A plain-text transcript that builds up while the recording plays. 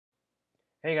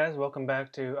Hey guys, welcome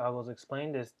back to Algos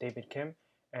Explained. This is David Kim,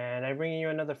 and I'm bringing you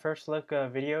another first look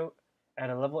video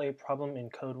at a level 8 problem in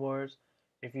Code Wars.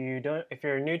 If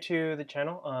you're new to the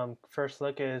channel, first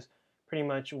look is pretty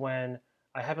much when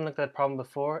I haven't looked at a problem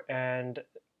before, and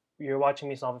you're watching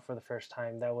me solve it for the first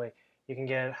time. That way, you can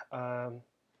get a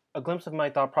glimpse of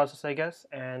my thought process, I guess,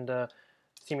 and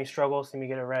see me struggle, see me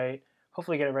get it right.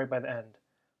 Hopefully, get it right by the end.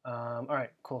 All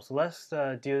right, cool. So let's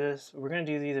do this. We're gonna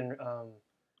do these in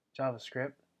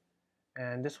JavaScript,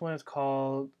 and this one is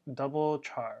called double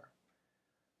char.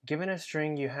 Given a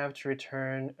string, you have to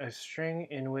return a string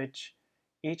in which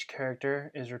each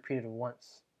character is repeated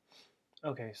once.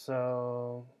 Okay,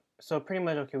 so pretty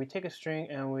much, okay, we take a string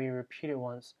and we repeat it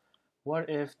once. What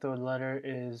if the letter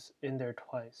is in there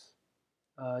twice?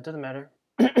 It doesn't matter.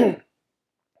 You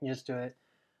just do it.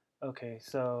 Okay,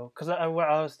 so because what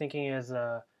I was thinking is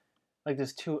like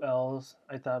there's two L's.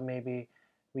 I thought maybe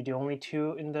we do only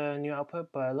two in the new output,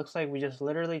 but it looks like we just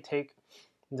literally take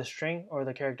the string or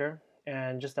the character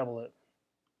and just double it.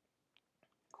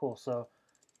 Cool. So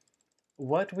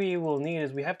what we will need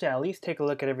is we have to at least take a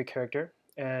look at every character.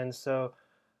 And so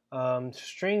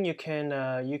string you can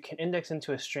index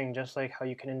into a string just like how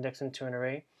you can index into an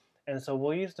array. And so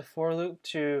we'll use the for loop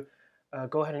to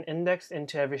go ahead and index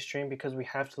into every string because we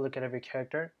have to look at every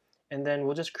character. And then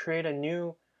we'll just create a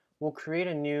new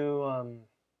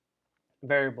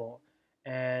variable,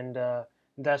 and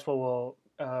that's what we'll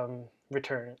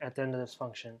return at the end of this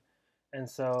function. And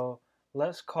so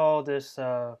let's call this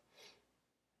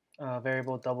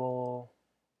variable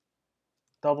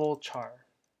double char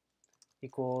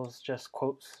equals just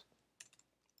quotes,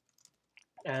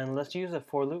 and let's use a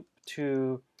for loop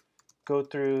to go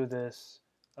through this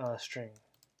string.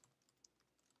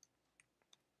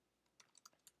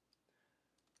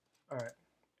 All right,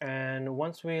 and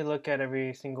once we look at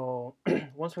every single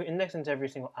once we index into every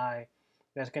single I,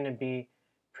 that's going to be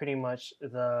pretty much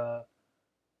the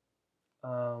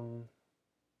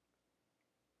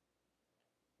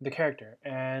character.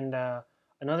 And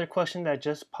another question that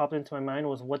just popped into my mind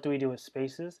was, what do we do with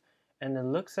spaces? And it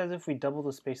looks as if we double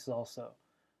the spaces also.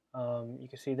 You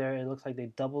can see there, it looks like they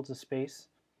doubled the space,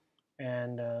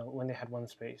 and when they had one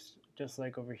space. Just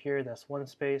like over here, that's one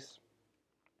space,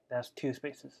 that's two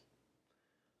spaces.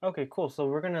 Okay, cool. So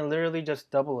we're going to literally just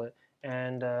double it,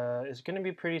 and it's going to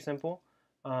be pretty simple.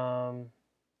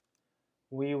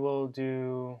 We will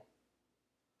do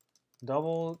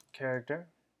double character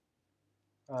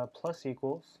plus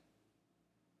equals.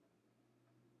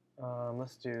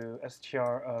 Let's do str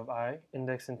of I,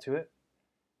 index into it.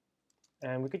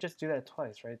 And we could just do that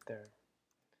twice right there.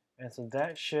 And so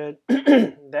that should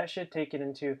that should take it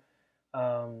into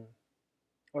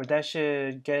or that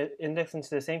should get indexed into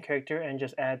the same character and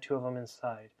just add two of them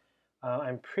inside.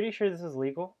 I'm pretty sure this is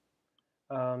legal,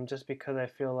 just because I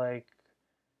feel like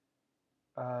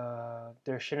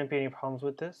there shouldn't be any problems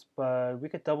with this, but we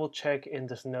could double check in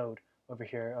this node over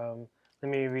here. Let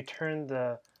me return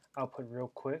the output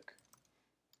real quick.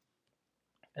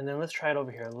 And then let's try it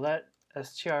over here. Let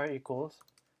str equals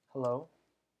hello,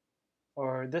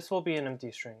 or this will be an empty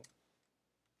string.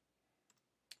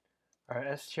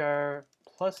 Our str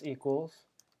plus equals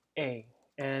a,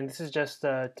 and this is just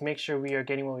to make sure we are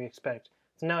getting what we expect.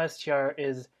 So now str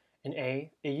is an a.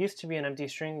 It used to be an empty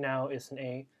string, now it's an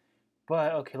a.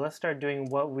 But okay, let's start doing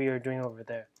what we are doing over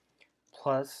there.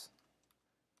 Plus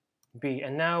b,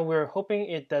 and now we're hoping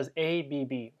it does a, b,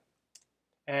 b,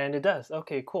 and it does.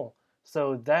 Okay, cool.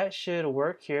 So that should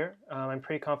work here. I'm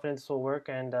pretty confident this will work,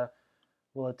 and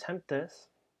we'll attempt this.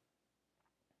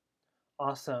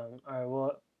 Awesome. All right,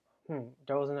 well,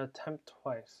 there was an attempt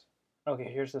twice.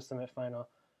 Okay, here's the submit final.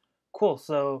 Cool,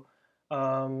 so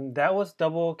that was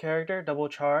double character, double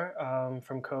char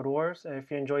from Code Wars.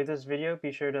 If you enjoyed this video,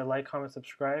 be sure to like, comment,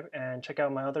 subscribe, and check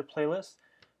out my other playlists.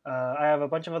 I have a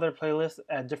bunch of other playlists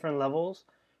at different levels,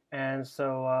 and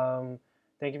so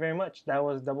thank you very much. That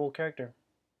was double character.